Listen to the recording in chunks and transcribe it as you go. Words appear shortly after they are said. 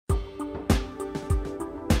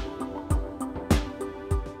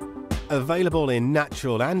Available in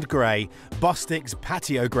natural and grey, Bostik's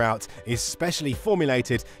Patio Grout is specially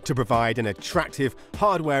formulated to provide an attractive,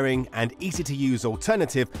 hard-wearing and easy-to-use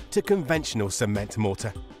alternative to conventional cement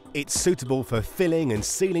mortar. It's suitable for filling and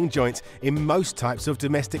sealing joints in most types of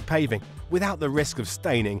domestic paving, without the risk of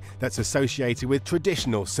staining that's associated with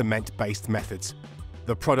traditional cement-based methods.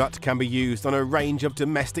 The product can be used on a range of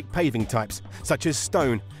domestic paving types, such as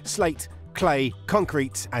stone, slate, clay,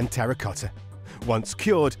 concrete and terracotta. Once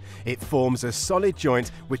cured, it forms a solid joint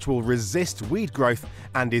which will resist weed growth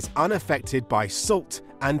and is unaffected by salt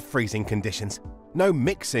and freezing conditions. No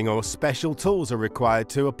mixing or special tools are required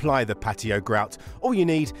to apply the patio grout. All you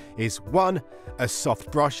need is 1. A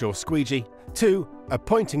soft brush or squeegee, 2. A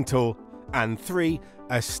pointing tool, and 3.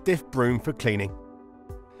 A stiff broom for cleaning.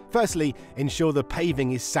 Firstly, ensure the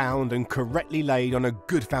paving is sound and correctly laid on a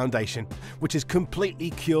good foundation, which is completely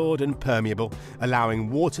cured and permeable, allowing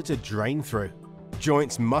water to drain through.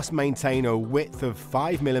 Joints must maintain a width of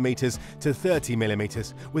 5mm to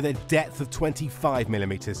 30mm with a depth of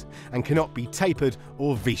 25mm and cannot be tapered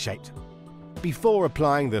or V-shaped. Before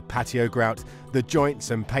applying the patio grout, the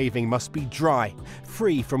joints and paving must be dry,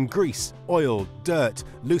 free from grease, oil, dirt,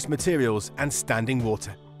 loose materials and standing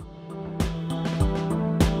water.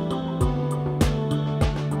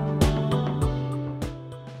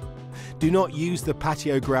 Do not use the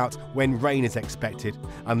patio grout when rain is expected,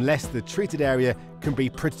 unless the treated area can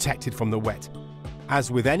be protected from the wet.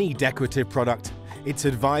 As with any decorative product, it's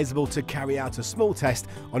advisable to carry out a small test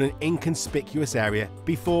on an inconspicuous area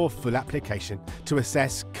before full application to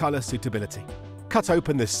assess colour suitability. Cut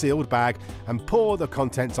open the sealed bag and pour the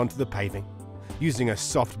contents onto the paving. Using a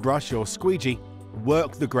soft brush or squeegee,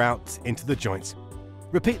 work the grout into the joints.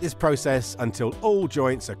 Repeat this process until all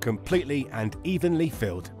joints are completely and evenly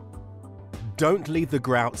filled. Don't leave the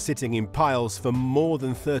grout sitting in piles for more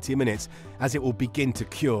than 30 minutes, as it will begin to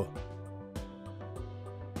cure.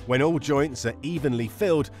 When all joints are evenly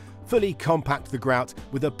filled, fully compact the grout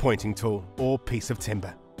with a pointing tool or piece of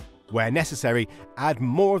timber. Where necessary, add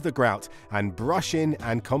more of the grout and brush in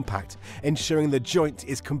and compact, ensuring the joint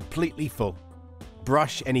is completely full.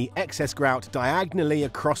 Brush any excess grout diagonally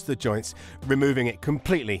across the joints, removing it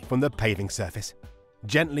completely from the paving surface.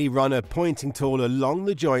 Gently run a pointing tool along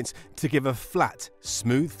the joints to give a flat,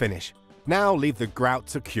 smooth finish. Now leave the grout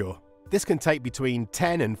to cure. This can take between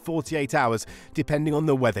 10 and 48 hours depending on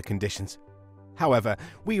the weather conditions. However,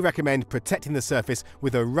 we recommend protecting the surface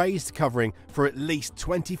with a raised covering for at least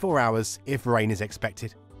 24 hours if rain is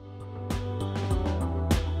expected.